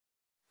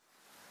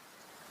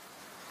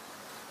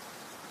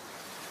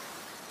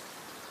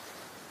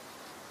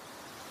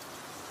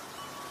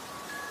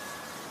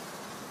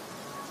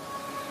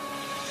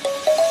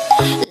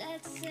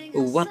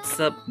what's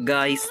up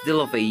guys,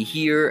 Dilofay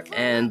here,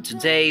 and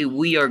today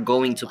we are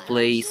going to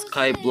play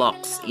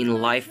Skyblocks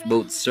in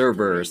Lifeboat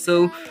server.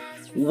 So,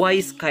 why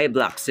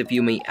Skyblocks if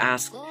you may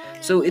ask?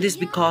 So it is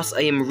because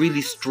I am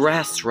really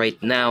stressed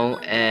right now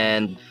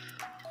and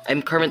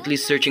I'm currently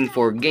searching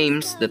for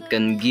games that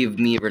can give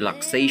me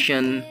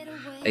relaxation.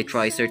 I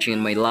try searching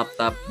in my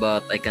laptop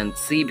but I can't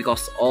see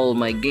because all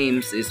my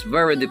games is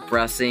very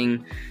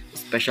depressing,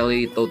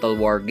 especially Total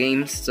War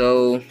games.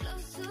 So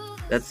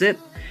that's it.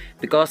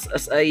 Because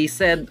as I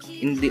said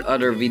in the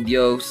other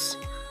videos,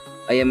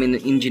 I am an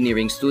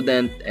engineering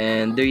student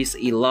and there is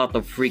a lot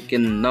of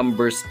freaking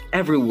numbers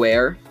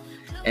everywhere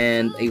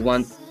and I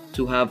want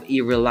to have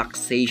a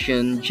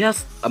relaxation,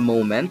 just a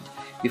moment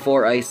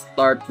before I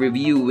start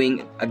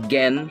reviewing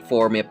again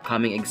for my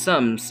upcoming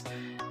exams.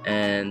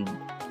 And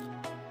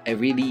I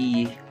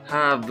really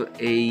have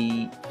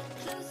a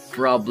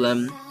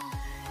problem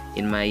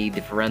in my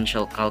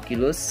differential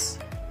calculus,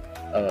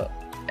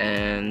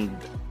 and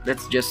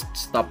let's just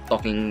stop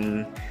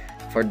talking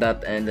for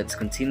that and let's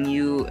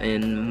continue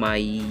in my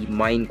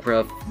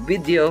Minecraft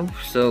video.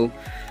 So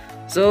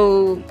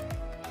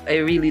I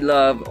really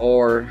love,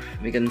 or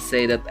we can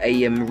say that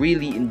I am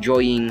really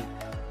enjoying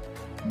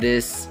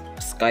this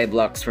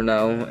Skyblocks for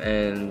now.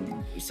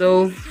 And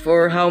so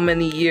for how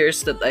many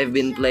years that I've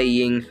been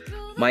playing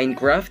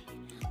Minecraft,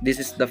 this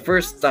is the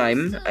first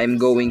time I'm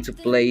going to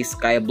play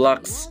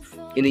Skyblocks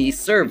in a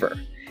server,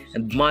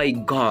 and my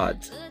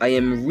god, I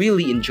am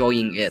really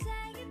enjoying it.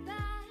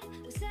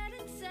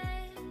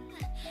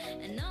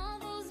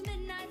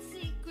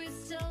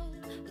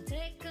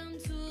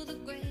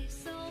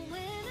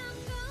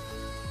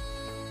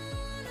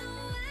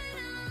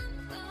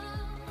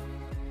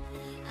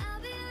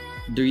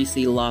 There is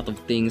a lot of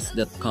things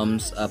that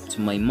comes up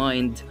to my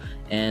mind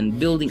and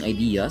building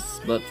ideas,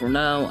 but for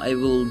now I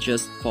will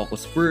just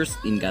focus first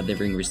in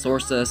gathering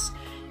resources,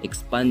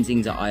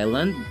 expanding the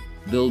island,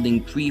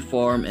 building tree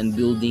farm, and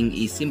building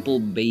a simple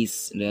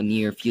base in the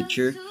near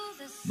future.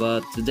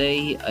 But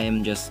today I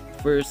am just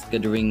first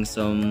gathering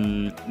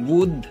some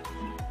wood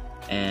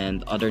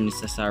and other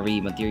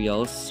necessary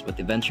materials, but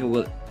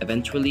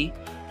eventually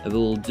I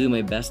will do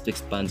my best to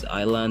expand the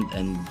island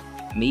and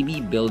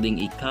maybe building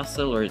a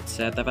castle or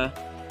etc.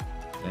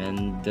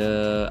 And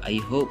I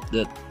hope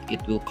that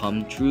it will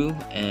come true,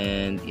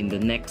 and in the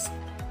next,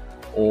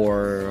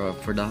 or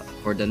for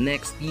the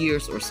next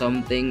years or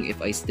something,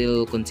 if I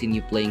still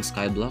continue playing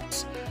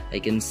Skyblocks, I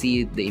can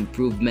see the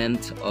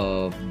improvement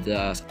of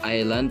the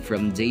island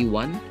from day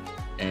one.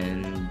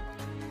 And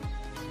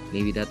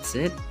maybe that's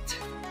it.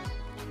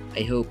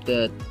 I hope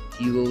that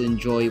you will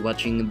enjoy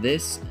watching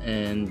this,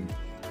 and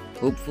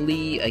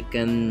hopefully I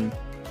can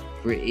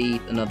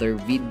create another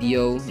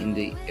video in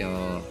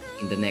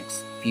the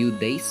next few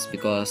days,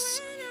 because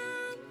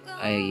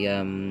I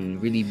am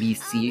really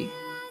busy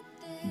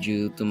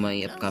due to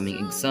my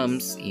upcoming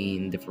exams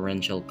in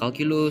differential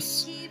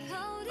calculus,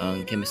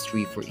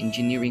 chemistry for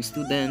engineering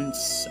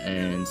students,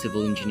 and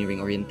civil engineering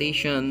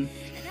orientation.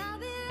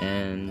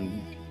 And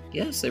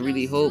yes, I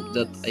really hope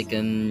that I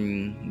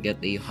can get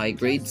a high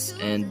grades,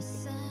 and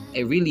I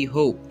really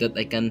hope that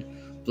I can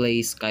play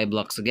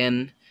Skyblocks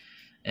again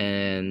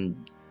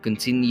and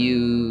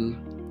continue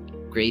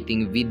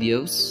creating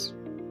videos.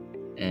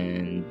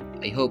 And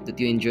I hope that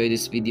you enjoy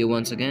this video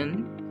once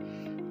again.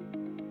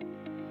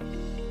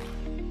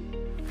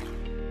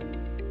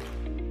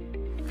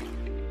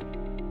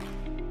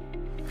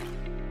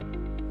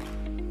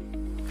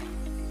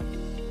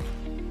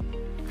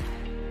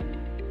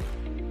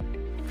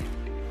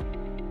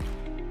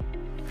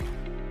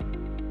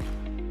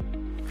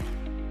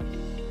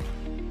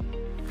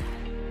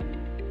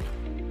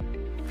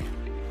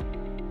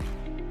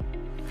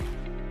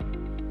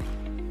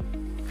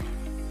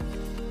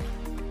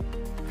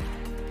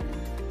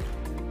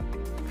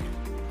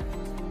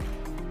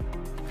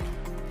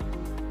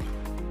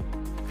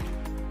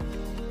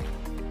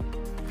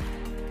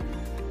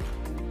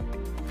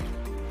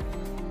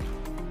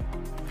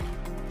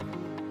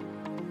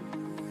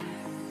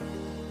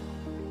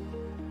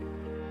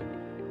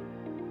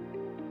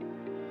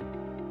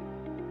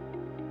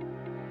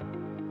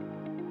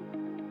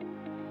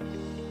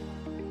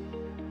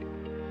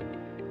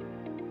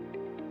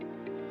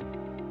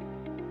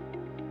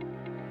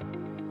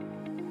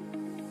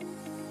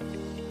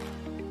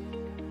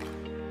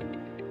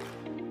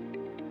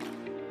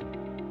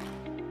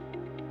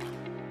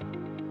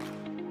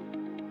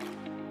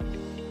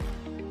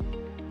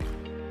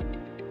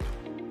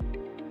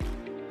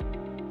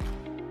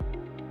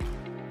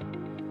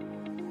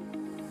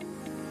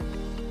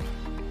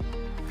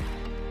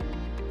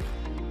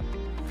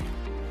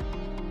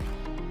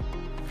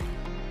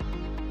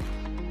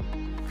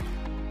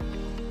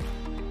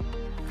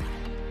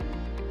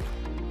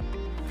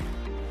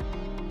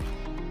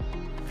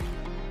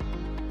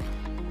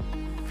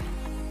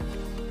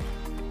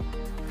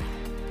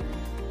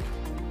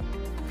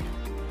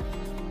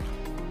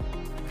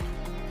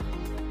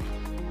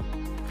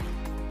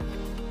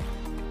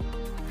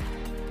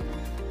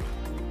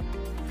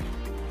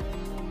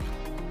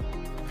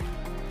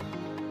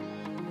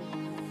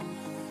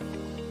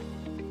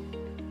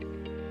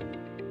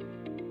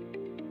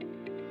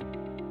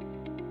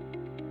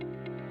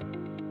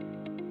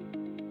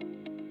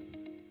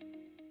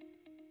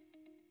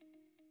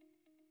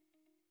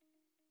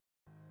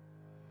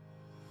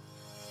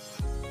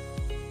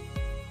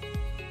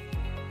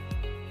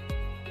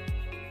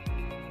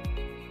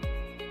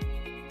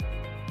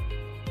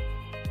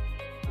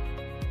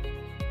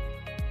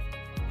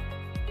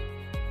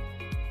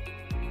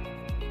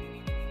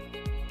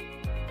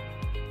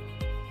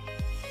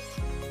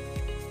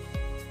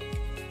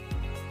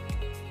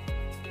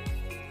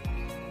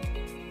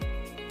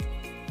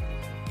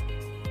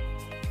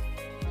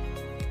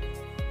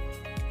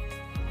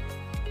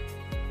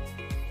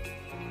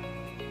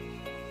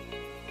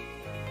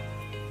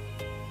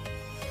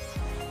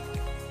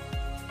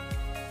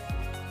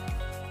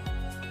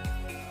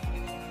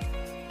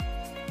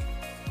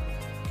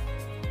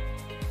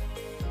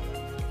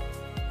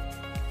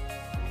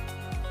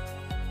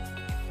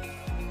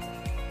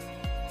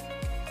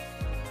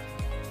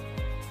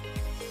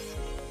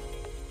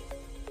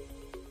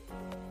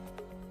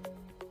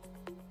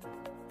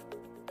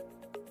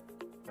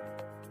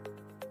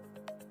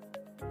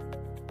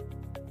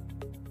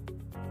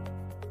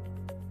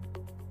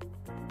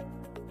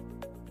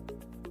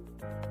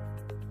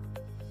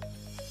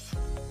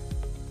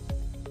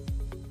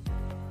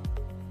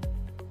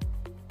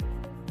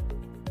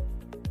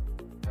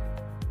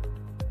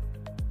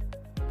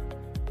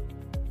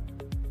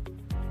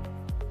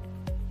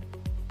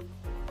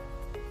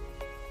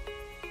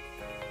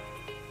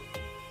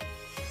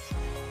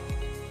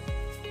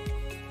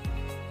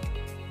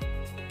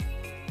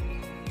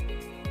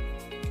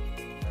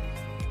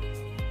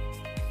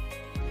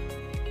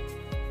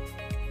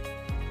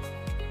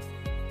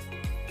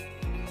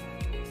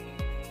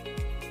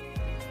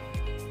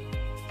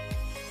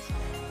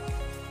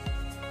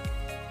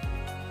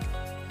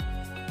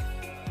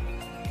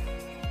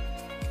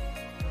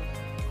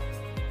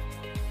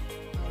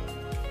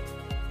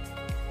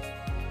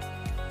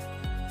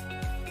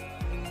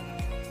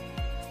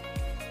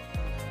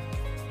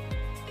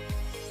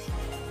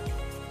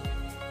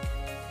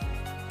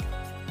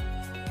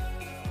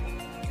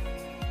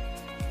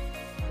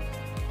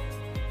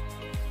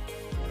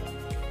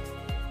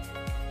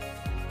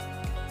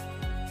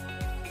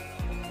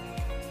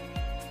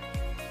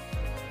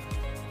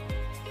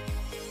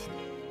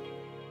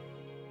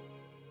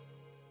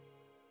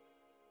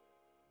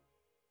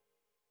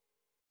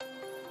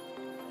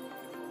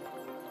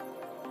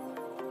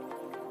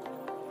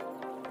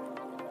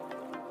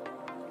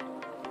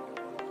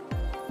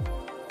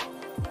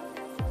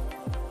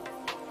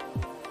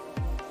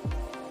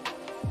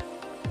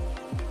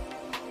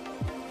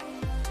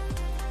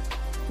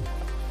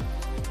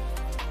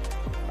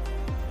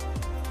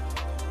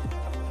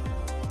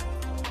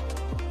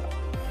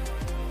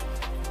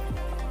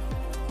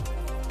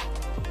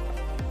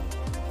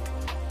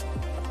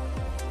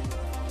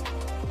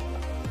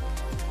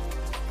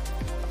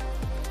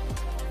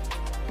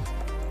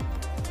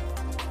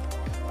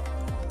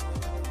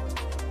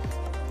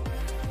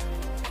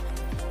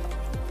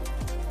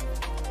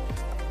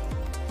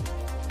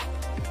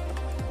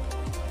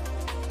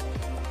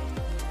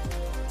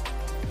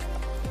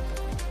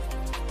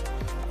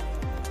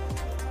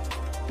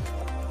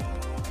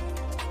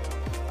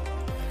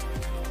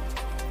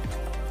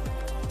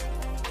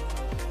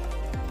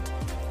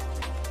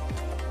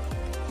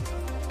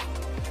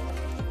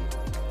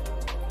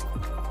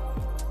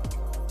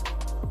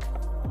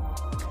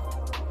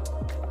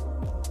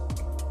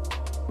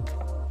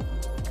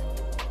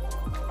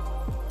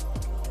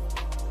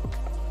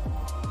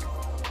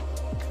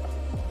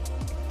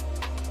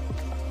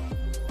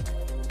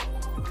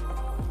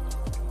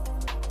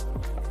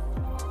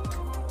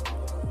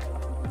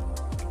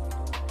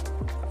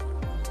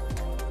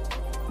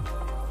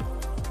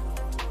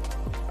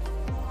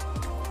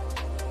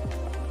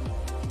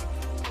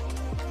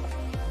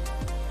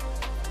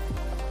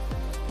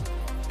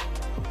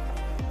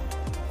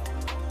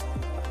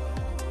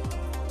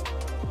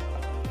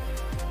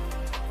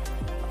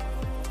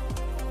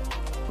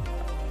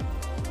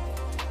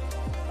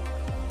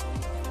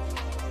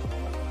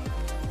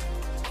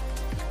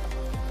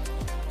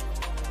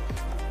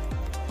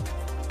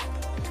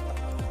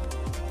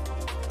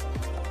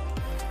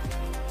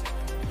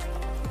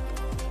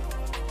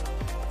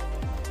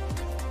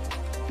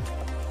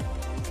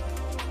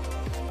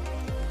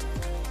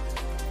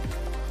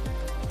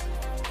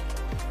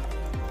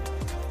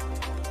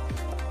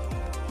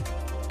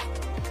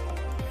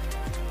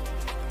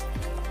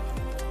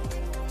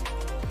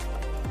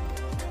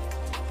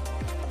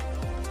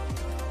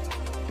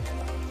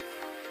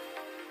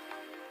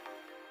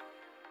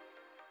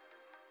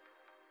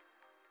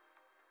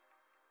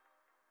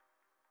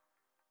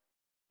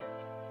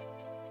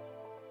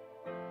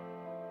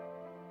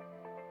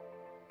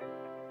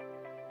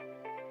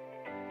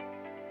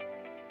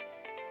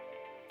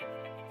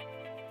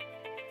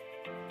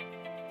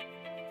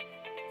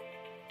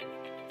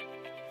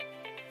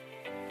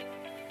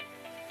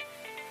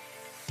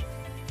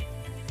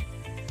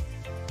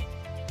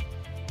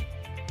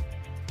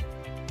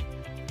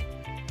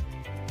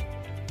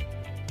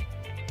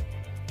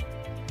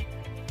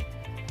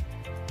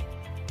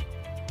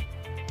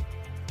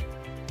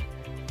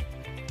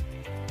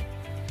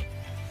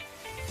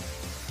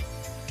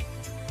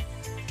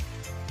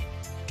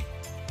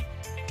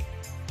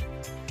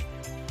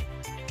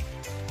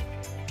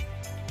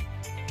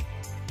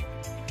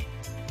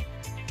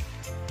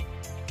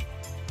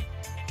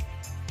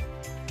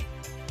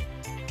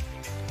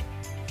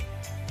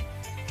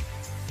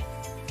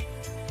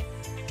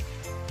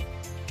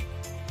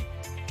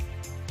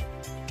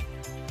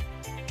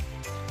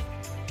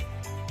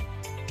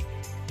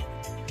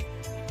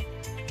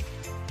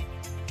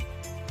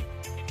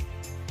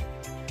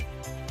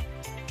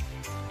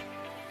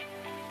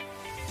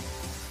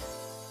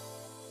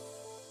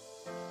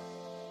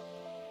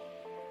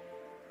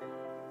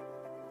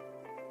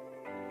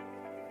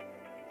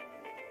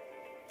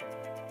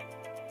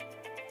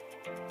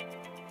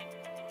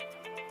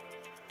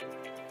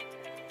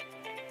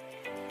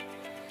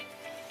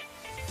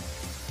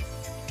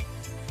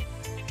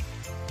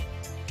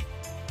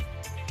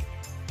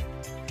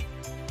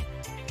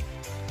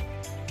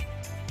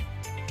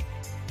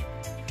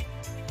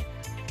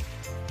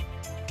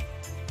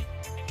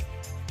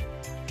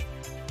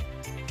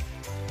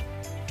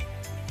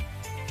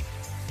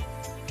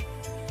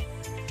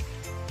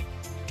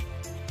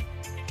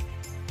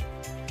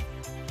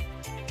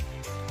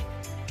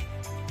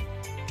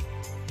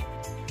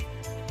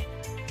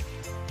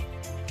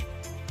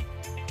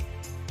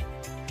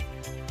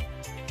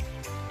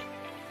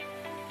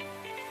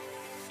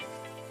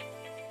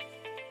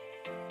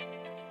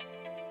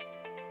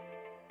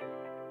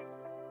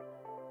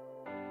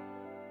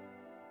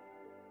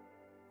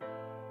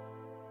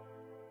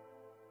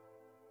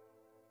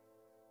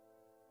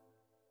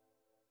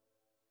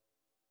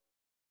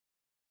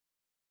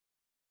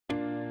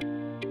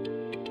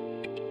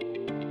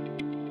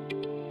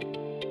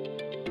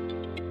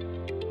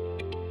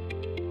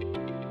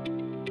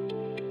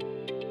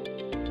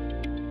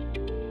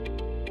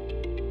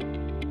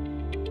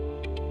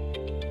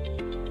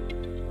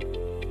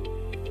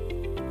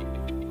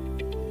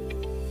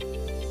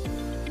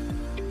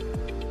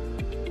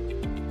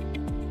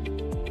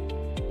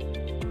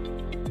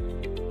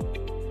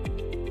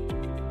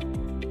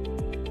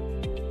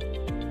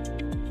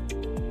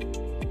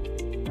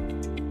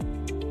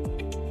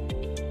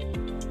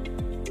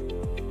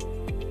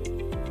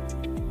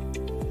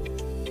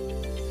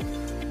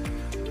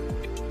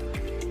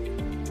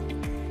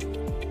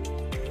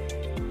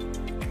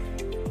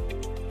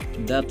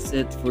 That's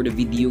it for the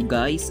video,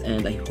 guys,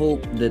 and I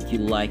hope that you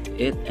liked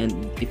it. And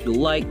if you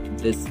liked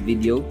this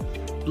video,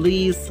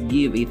 please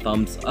give a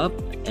thumbs up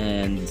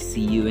and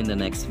see you in the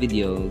next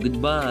video.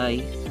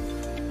 Goodbye.